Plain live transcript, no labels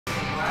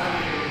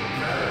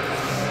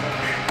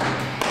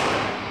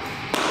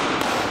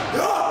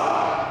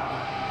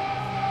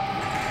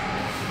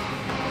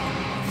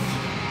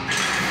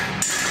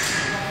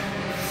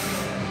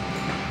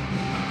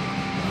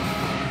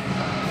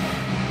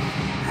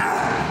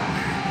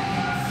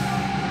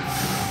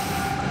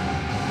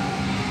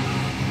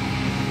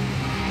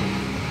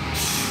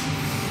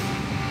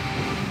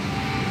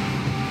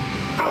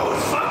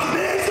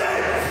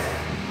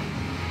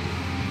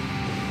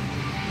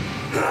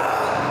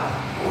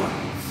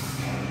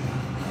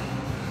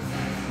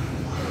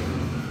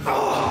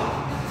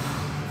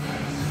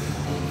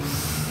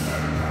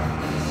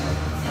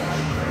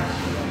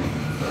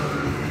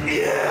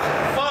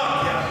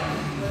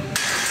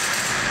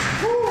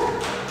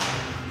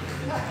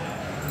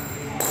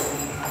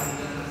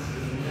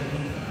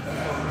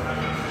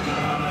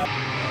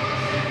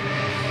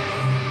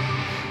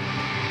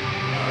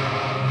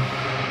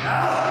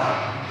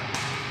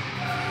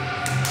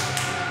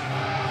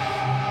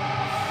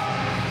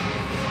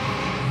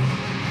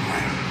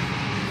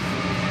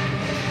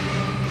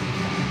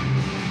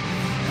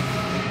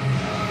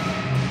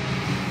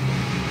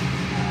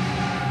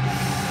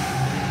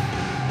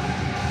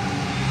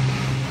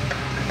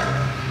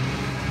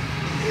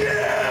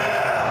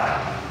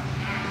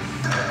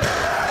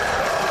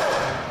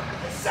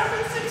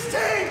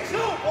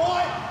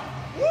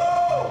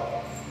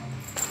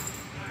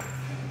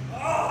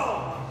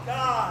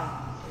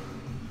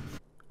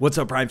What's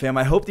up, Prime fam?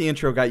 I hope the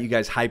intro got you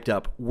guys hyped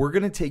up. We're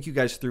going to take you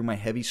guys through my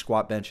heavy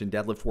squat, bench, and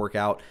deadlift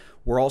workout.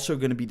 We're also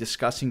going to be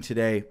discussing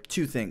today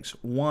two things.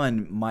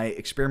 One, my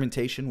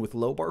experimentation with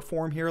low bar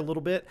form here a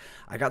little bit.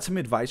 I got some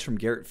advice from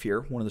Garrett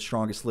Fear, one of the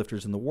strongest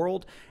lifters in the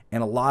world,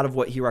 and a lot of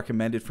what he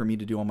recommended for me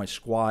to do on my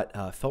squat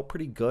felt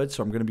pretty good,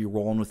 so I'm going to be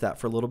rolling with that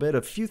for a little bit.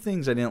 A few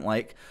things I didn't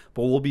like,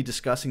 but we'll be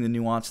discussing the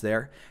nuance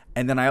there.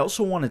 And then I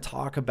also want to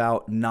talk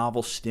about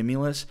novel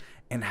stimulus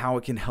and how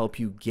it can help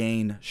you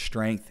gain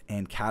strength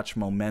and catch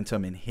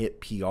momentum and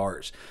hit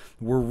PRs.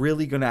 We're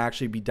really going to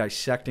actually be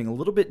dissecting a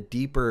little bit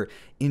deeper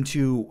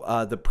into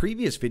the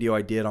previous video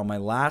I did on my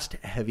last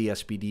heavy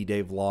SBD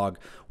day vlog,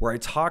 where I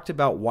talked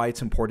about why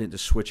it's important to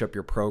switch up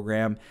your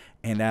program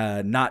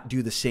and not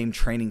do the same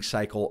training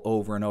cycle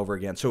over and over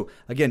again. So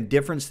again,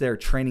 difference there,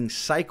 training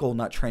cycle,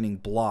 not training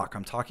block.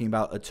 I'm talking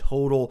about a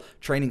total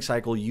training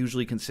cycle,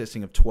 usually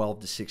consisting of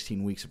 12 to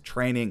 16 weeks of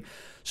training.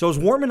 So I was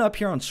warming up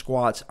here on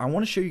squats. I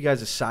want to show you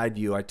guys a side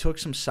view. I took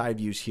some side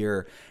views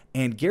here,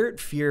 and Garrett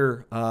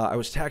Fear, I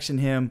was texting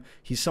him.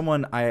 He's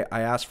someone I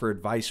asked for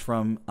advice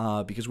from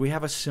because we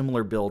have a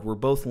similar build. We're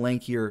both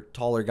lankier,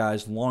 taller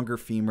guys, longer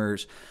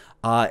femurs.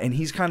 And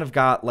he's kind of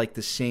got like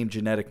the same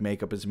genetic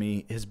makeup as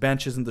me. His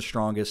bench isn't the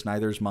strongest,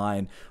 neither is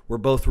mine. We're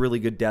both really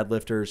good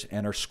deadlifters,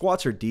 and our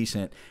squats are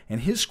decent. And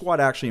his squat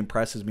actually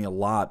impresses me a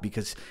lot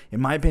because,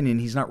 in my opinion,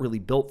 he's not really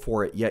built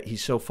for it, yet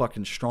he's so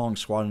fucking strong,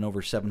 squatting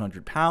over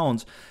 700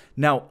 pounds.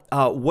 Now,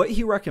 what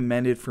he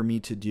recommended for me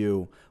to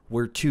do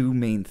were two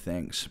main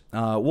things.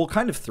 Well,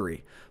 kind of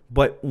three.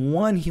 But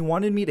one, he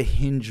wanted me to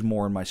hinge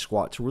more in my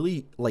squat, to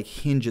really like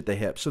hinge at the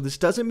hip. So this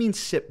doesn't mean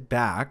sit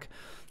back.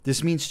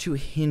 This means to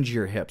hinge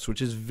your hips,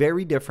 which is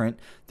very different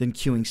than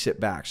cueing sit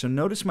back. So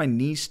notice my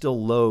knees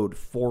still load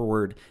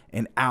forward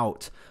and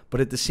out, but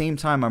at the same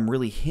time, I'm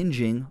really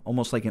hinging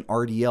almost like an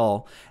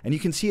RDL. And you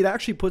can see it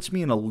actually puts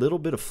me in a little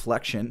bit of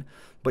flexion,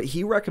 but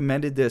he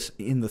recommended this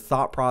in the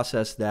thought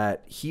process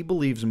that he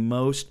believes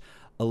most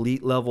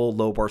elite level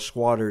low bar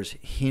squatters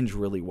hinge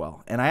really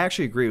well. And I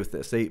actually agree with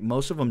this.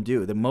 Most of them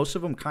do. Most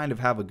of them kind of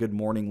have a good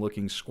morning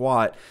looking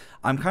squat.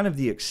 I'm kind of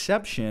the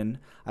exception.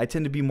 I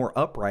tend to be more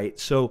upright.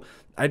 So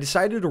I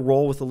decided to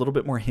roll with a little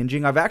bit more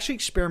hinging. I've actually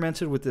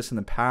experimented with this in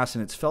the past,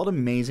 and it's felt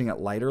amazing at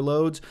lighter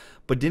loads,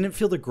 but didn't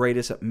feel the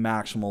greatest at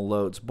maximal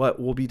loads. But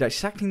we'll be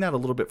dissecting that a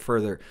little bit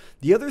further.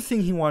 The other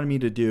thing he wanted me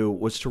to do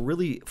was to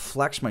really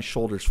flex my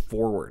shoulders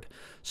forward.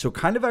 So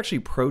kind of actually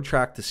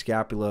protract the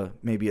scapula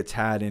maybe a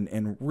tad,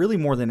 and really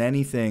more than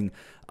anything,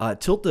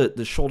 tilt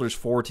the shoulders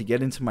forward to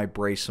get into my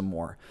brace some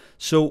more.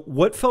 So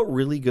what felt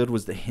really good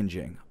was the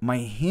hinging. My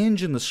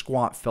hinge in the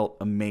squat felt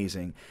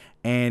amazing.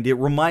 And it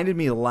reminded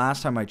me the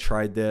last time I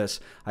tried this,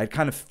 I'd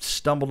kind of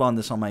stumbled on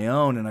this on my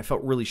own and I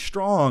felt really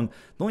strong.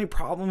 The only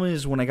problem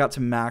is when I got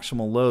to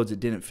maximal loads, it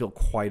didn't feel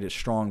quite as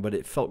strong, but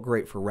it felt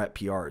great for rep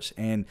PRs.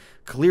 And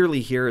clearly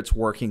here it's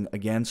working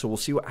again, so we'll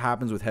see what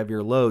happens with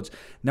heavier loads.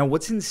 Now,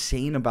 what's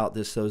insane about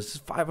this though is this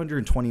is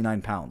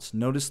 529 pounds.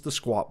 Notice the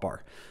squat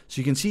bar. So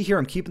you can see here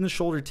I'm keeping the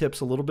shoulder tips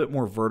a little bit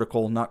more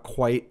vertical, not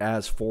quite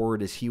as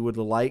forward as he would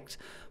have liked.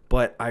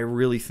 But I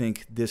really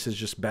think this is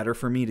just better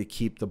for me to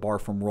keep the bar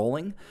from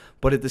rolling.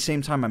 But at the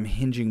same time, I'm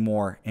hinging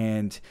more,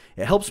 and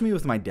it helps me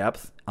with my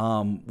depth,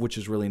 which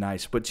is really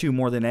nice. But two,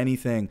 more than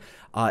anything,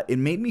 it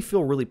made me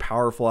feel really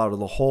powerful out of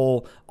the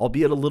hole,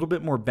 albeit a little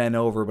bit more bent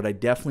over, but I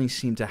definitely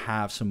seem to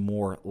have some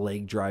more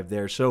leg drive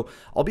there. So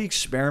I'll be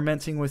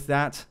experimenting with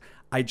that.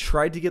 I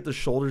tried to get the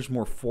shoulders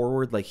more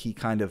forward like he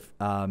kind of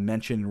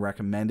mentioned and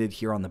recommended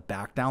here on the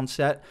back down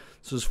set.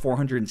 So it's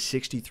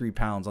 463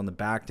 pounds on the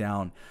back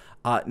down.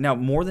 Now,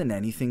 more than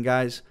anything,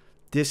 guys,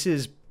 this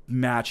is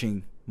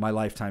matching my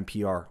lifetime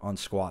PR on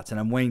squats, and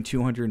I'm weighing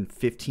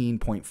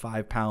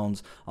 215.5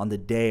 pounds on the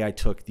day I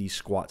took these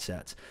squat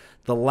sets.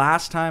 The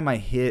last time I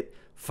hit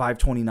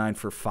 529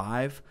 for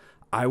 5,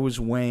 I was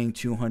weighing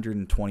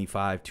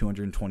 225,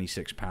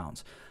 226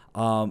 pounds.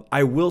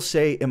 I will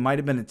say it might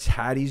have been a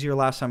tad easier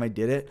last time I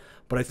did it,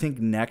 but I think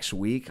next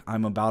week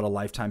I'm about a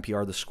lifetime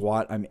PR the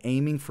squat. I'm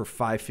aiming for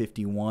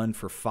 551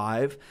 for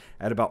 5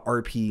 at about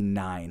RP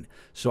 9.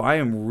 So I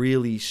am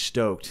really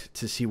stoked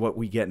to see what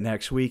we get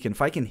next week. And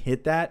if I can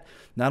hit that,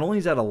 not only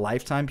is that a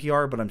lifetime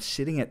PR, but I'm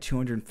sitting at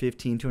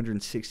 215,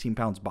 216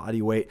 pounds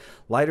body weight,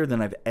 lighter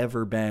than I've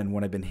ever been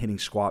when I've been hitting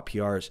squat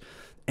PRs.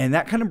 And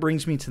that kind of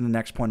brings me to the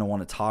next point I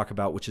want to talk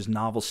about, which is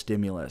novel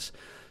stimulus.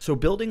 So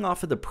building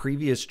off of the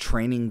previous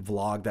training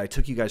vlog that I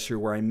took you guys through,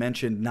 where I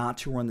mentioned not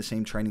to run the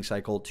same training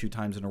cycle 2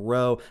 times in a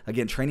row.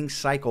 Again, training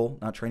cycle,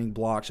 not training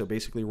block, so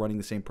basically running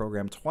the same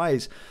program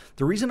twice.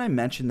 The reason I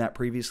mentioned that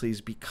previously is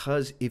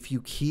because if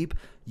you keep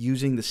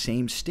using the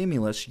same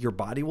stimulus, your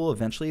body will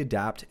eventually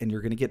adapt and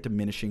you're going to get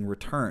diminishing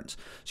returns.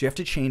 So you have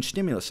to change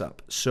stimulus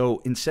up.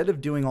 So instead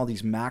of doing all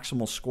these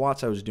maximal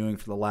squats I was doing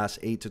for the last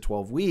 8 to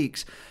 12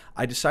 weeks,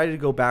 I decided to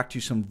go back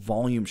to some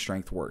volume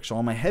strength work. So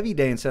on my heavy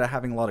day, instead of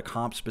having a lot of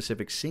comp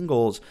specific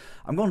singles,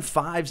 I'm going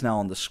 5s now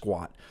on the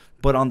squat.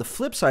 But on the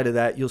flip side of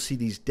that, you'll see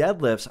these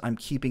deadlifts I'm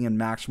keeping in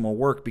maximal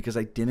work because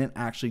I didn't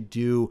actually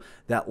do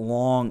that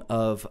long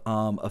of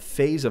a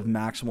phase of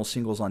maximal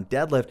singles on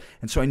deadlift.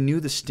 And so I knew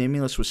the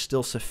stimulus was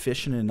still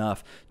sufficient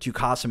enough to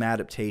cause some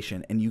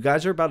adaptation. And you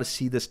guys are about to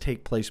see this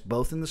take place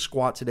both in the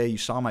squat today. You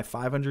saw my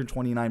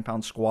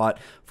 529-pound squat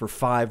for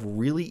 5,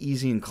 really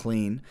easy and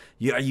clean.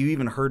 You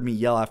even heard me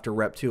yell after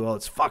rep 2, oh,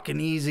 it's fucking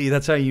easy.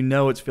 That's how you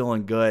know it's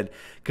feeling good.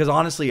 Because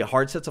honestly,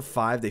 hard sets of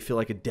 5, they feel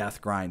like a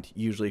death grind,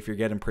 usually if you're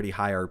getting pretty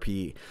high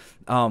RPE.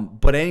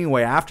 But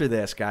anyway, after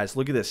this, guys,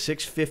 look at this,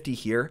 650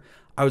 here.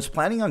 I was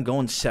planning on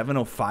going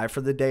 705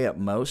 for the day at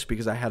most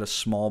because I had a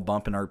small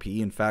bump in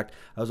RPE. In fact,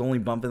 I was only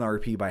bumping the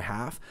RPE by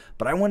half,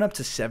 but I went up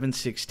to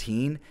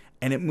 716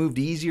 and it moved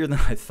easier than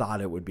I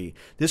thought it would be.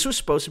 This was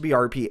supposed to be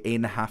RPE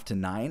 8.5 to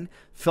 9,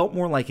 felt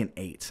more like an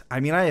 8. I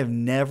mean, I have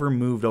never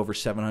moved over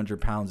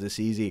 700 pounds this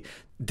easy.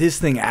 This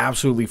thing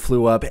absolutely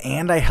flew up,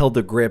 and I held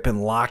the grip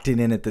and locked it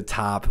in at the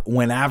top.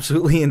 Went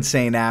absolutely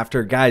insane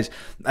after. Guys,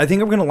 I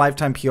think I'm going to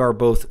lifetime PR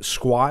both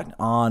squat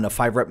on a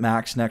 5-rep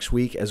max next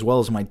week as well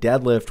as my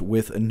deadlift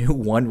with a new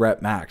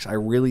 1-rep max. I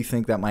really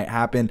think that might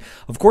happen.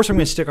 Of course, I'm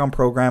going to stick on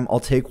program.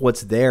 I'll take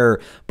what's there,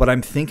 but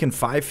I'm thinking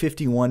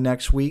 551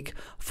 next week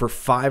for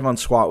 5 on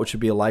squat, which would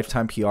be a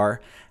lifetime PR,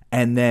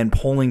 and then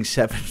pulling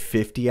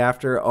 750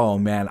 after. Oh,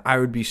 man, I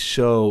would be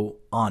so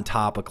on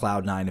top of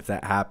cloud 9 if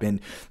that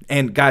happened.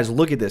 And guys,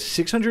 look at this,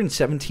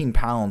 617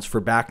 pounds for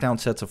back down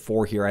sets of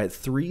 4 here. I had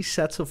 3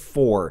 sets of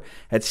 4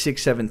 at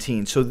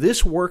 617. So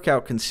this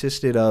workout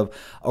consisted of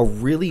a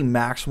really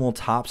maximal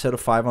top set of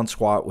 5 on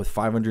squat with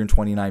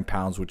 529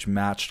 pounds, which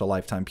matched a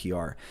lifetime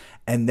PR.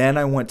 And then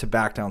I went to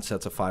back down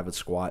sets of 5 at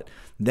squat.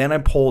 Then I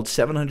pulled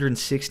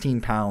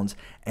 716 pounds,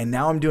 and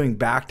now I'm doing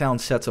back down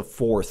sets of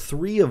 4,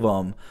 3 of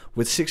them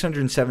with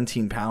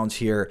 617 pounds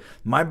here.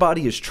 My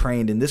body is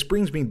trained, and this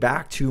brings me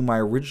back to my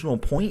original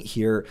point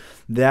here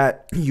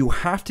that you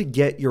have to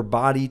get your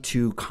body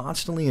to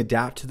constantly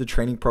adapt to the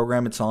training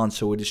program it's on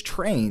so it is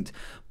trained,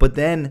 but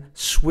then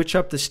switch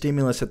up the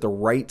stimulus at the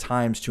right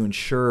times to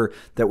ensure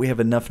that we have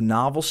enough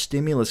novel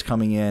stimulus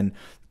coming in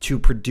to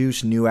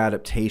produce new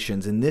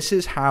adaptations. And this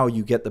is how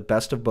you get the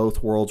best of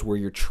both worlds, where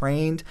you're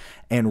trained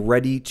and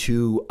ready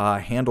to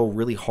handle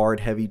really hard,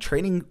 heavy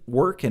training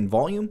work and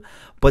volume,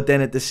 but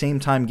then at the same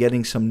time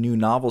getting some new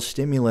novel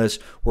stimulus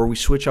where we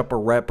switch up a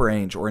rep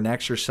range or an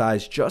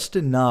exercise just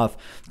enough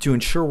to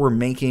ensure we're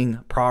making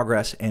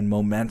progress and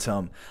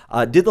momentum.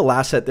 Did the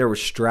last set there with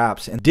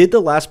straps, and did the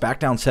last back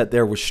down set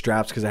there with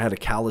straps because I had a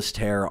callus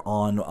tear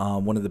on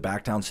one of the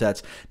back down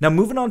sets. Now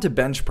moving on to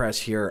bench press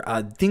here,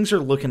 things are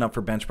looking up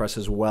for bench press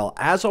as well.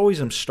 As always,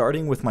 I'm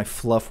starting with my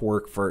fluff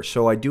work first.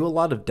 So I do a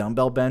lot of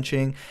dumbbell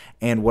benching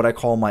and what I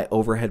call my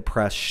overhead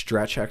press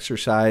stretch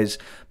exercise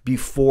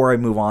before I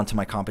move on to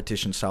my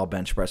competition style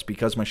bench press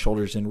because my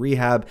shoulder's in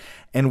rehab.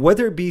 And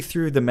whether it be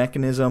through the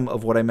mechanism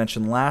of what I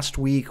mentioned last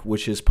week,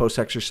 which is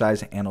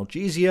post-exercise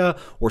analgesia,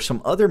 or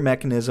some other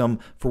mechanism,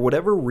 for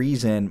whatever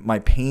reason, my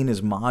pain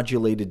is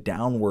modulated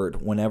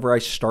downward whenever I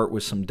start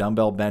with some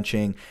dumbbell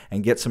benching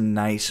and get some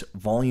nice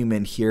volume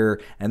in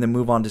here, and then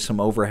move on to some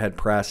overhead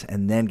press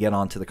and then get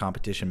on to the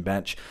competition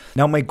bench.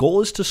 Now, my goal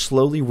is to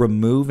slowly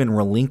remove and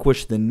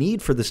relinquish the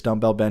need for this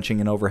dumbbell benching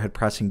and overhead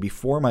pressing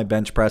before my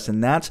bench press,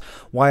 and that's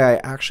why I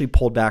actually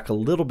pulled back a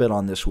little bit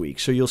on this week.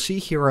 So you'll see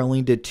here I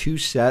only did 2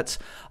 sets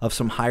of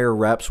some higher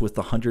reps with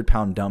the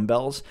 100-pound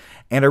dumbbells,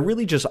 and I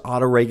really just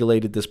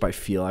auto-regulated this by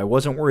feel. I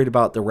wasn't worried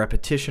about the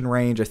repetition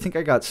range. I think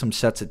I got some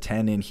sets of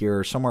 10 in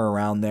here, somewhere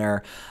around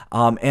there,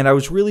 and I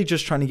was really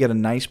just trying to get a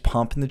nice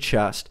pump in the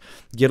chest,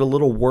 get a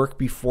little work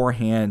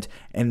beforehand,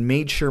 and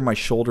made sure my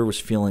shoulder was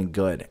feeling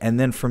good. And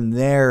then from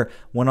there,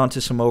 went on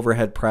to some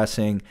overhead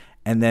pressing,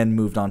 and then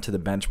moved on to the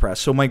bench press.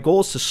 So my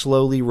goal is to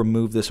slowly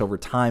remove this over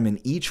time, and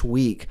each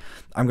week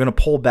I'm going to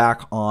pull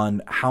back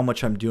on how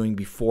much I'm doing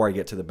before I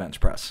get to the bench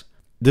press.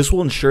 This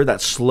will ensure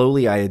that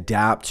slowly I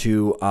adapt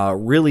to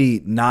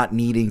really not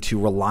needing to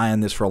rely on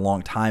this for a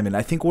long time. And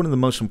I think one of the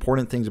most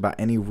important things about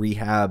any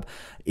rehab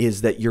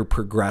is that you're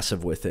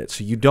progressive with it.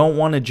 So you don't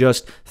want to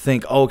just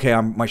think, oh, okay,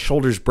 my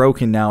shoulder's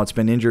broken now, it's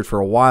been injured for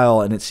a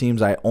while, and it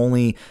seems I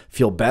only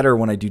feel better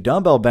when I do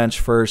dumbbell bench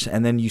first,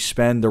 and then you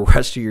spend the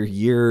rest of your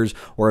years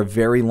or a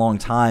very long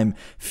time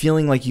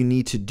feeling like you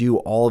need to do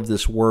all of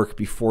this work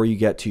before you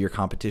get to your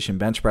competition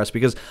bench press,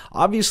 because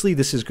obviously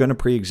this is going to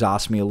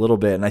pre-exhaust me a little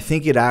bit, and I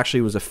think it actually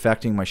was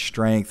affecting my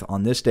strength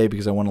on this day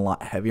because I went a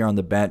lot heavier on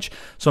the bench.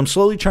 So I'm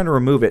slowly trying to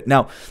remove it.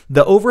 Now,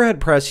 the overhead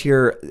press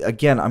here,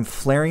 again, I'm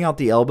flaring out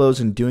the elbows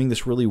and doing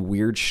this really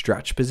weird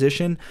stretch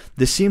position.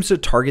 This seems to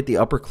target the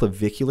upper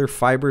clavicular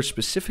fibers,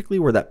 specifically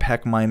where that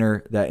pec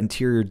minor, that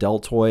anterior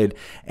deltoid,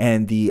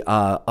 and the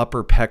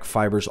upper pec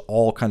fibers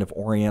all kind of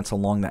orients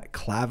along that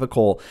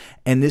clavicle.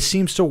 And this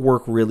seems to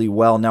work really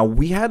well. Now,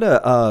 we had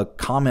a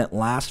comment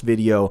last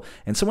video,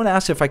 and someone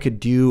asked if I could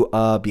do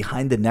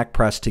behind the neck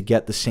press to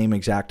get the same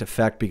exact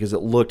effect because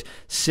it looked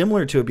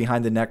similar to a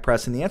behind the neck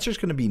press. And the answer is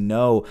going to be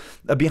no.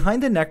 A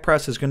behind the neck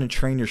press is going to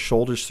train your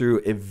shoulders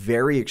through a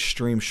very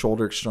extreme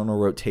shoulder external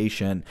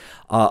rotation,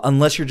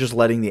 unless you're just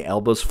letting the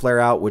elbows flare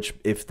out, which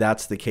if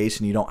that's the case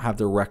and you don't have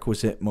the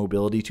requisite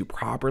mobility to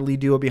properly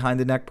do a behind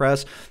the neck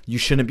press, you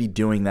shouldn't be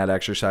doing that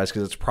exercise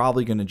because it's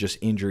probably going to just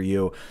injure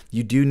you.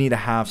 You do need to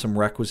have some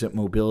requisite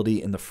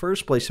mobility in the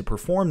first place to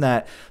perform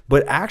that,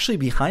 but actually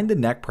behind the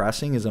neck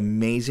pressing is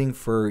amazing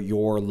for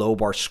your low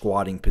bar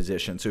squatting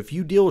position. So if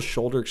you deal with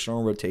shoulder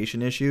external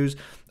rotation issues,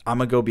 I'm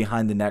going to go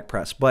behind the neck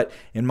press. But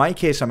in my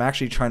case, I'm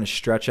actually trying to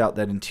stretch out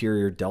that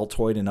interior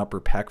deltoid and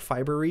upper pec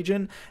fiber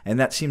region, and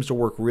that seems to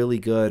work really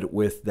good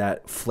with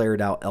that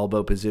flared out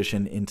elbow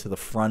position into the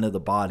front of the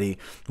body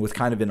with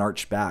kind of an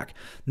arched back.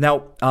 Now,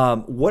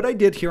 what I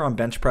did here on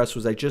bench press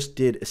was I just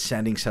did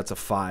ascending sets of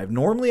 5.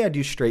 Normally I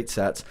do straight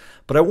sets,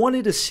 but I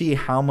wanted to see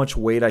how much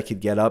weight I could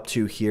get up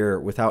to here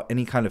without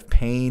any kind of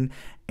pain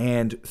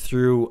and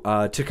through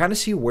to kind of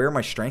see where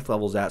my strength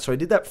level's at. So I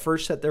did that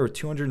first set there with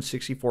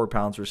 264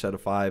 pounds for a set of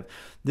 5.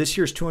 This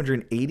year's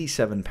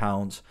 287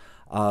 pounds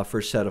for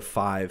a set of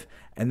 5.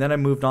 And then I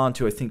moved on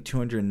to, I think,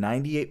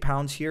 298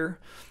 pounds here.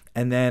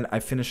 And then I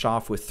finished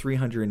off with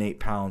 308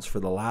 pounds for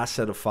the last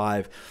set of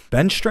 5.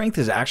 Bench strength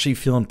is actually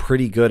feeling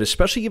pretty good,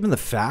 especially given the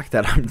fact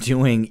that I'm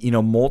doing,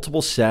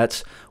 multiple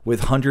sets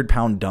with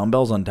 100-pound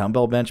dumbbells on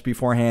dumbbell bench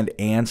beforehand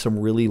and some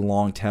really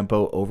long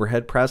tempo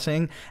overhead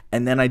pressing.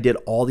 And then I did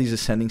all these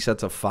ascending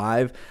sets of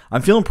 5.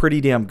 I'm feeling pretty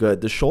damn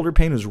good. The shoulder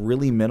pain was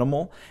really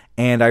minimal,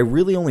 and I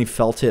really only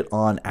felt it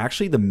on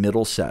actually the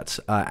middle sets.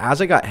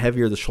 As I got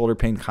heavier, the shoulder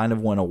pain kind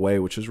of went away,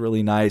 which was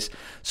really nice.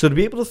 So to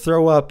be able to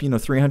throw up,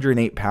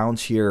 308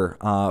 pounds here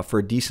for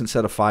a decent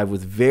set of 5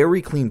 with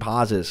very clean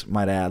pauses,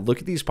 might add. Look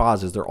at these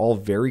pauses. They're all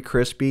very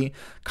crispy,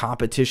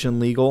 competition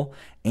legal,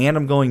 and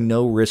I'm going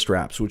no wrist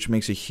wraps, which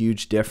makes a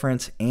huge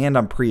difference, and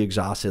I'm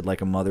pre-exhausted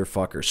like a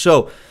motherfucker.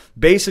 So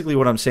basically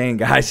what I'm saying,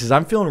 guys, is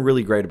I'm feeling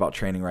really great about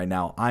training right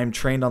now. I'm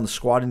trained on the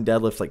squat and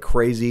deadlift like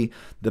crazy.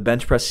 The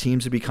bench press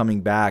seems to be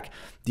coming back.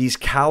 These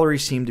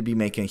calories seem to be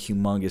making a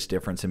humongous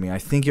difference in me. I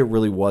think it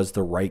really was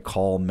the right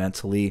call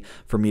mentally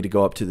for me to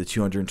go up to the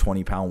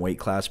 220-pound weight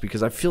class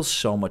because I feel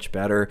so much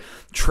better.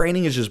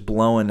 Training is just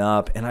blowing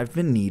up, and I've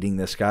been needing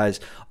this,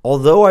 guys.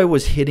 Although I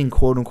was hitting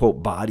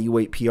quote-unquote body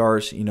weight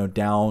PRs,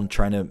 down,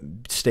 trying to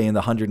stay in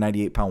the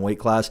 198-pound weight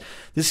class,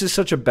 this is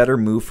such a better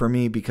move for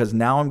me because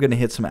now I'm going to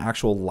hit some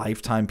actual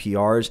lifetime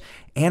PRs,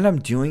 and I'm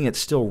doing it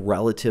still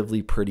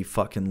relatively pretty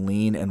fucking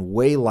lean and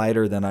way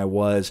lighter than I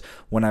was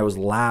when I was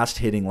last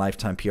hitting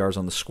lifetime PRs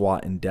on the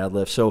squat and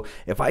deadlift. So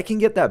if I can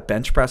get that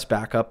bench press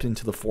back up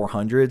into the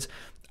 400s,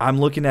 I'm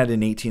looking at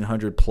an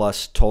 1800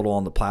 plus total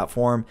on the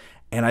platform.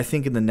 And I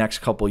think in the next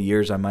couple of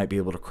years, I might be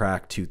able to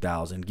crack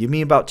 2000. Give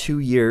me about 2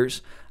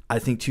 years. I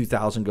think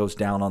 2000 goes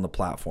down on the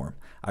platform.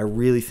 I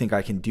really think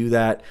I can do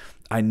that.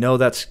 I know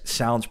that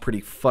sounds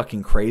pretty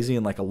fucking crazy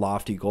and like a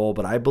lofty goal,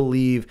 but I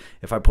believe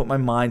if I put my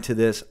mind to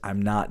this,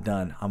 I'm not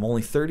done. I'm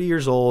only 30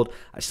 years old.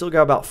 I still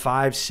got about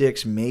 5,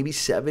 6, maybe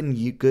 7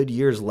 good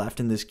years left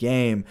in this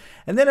game.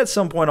 And then at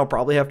some point, I'll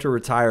probably have to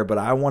retire, but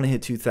I want to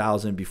hit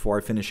 2000 before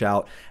I finish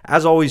out.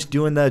 As always,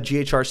 doing the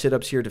GHR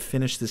sit-ups here to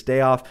finish this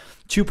day off.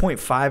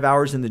 2.5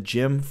 hours in the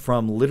gym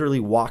from literally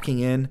walking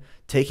in,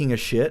 taking a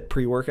shit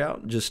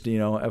pre-workout, just,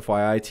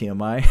 FYI,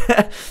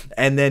 TMI,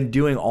 and then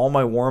doing all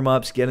my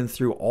warm-ups, getting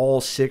through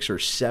all 6 or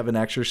 7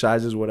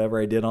 exercises,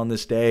 whatever I did on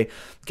this day.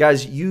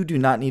 Guys, you do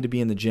not need to be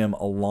in the gym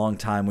a long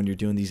time when you're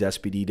doing these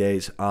SBD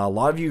days. A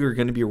lot of you are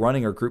going to be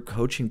running our group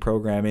coaching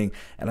programming,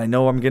 and I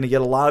know I'm going to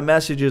get a lot of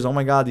messages, oh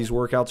my God, these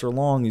workouts are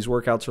long, these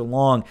workouts are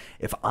long.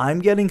 If I'm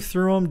getting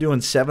through them,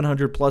 doing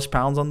 700 plus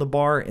pounds on the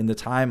bar in the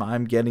time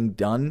I'm getting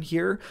done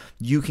here,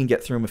 you can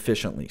get through them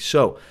efficiently.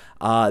 So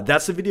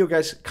that's the video,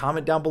 guys.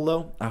 Comment down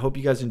below. I hope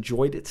you guys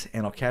enjoyed it,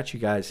 and I'll catch you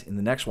guys in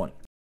the next one.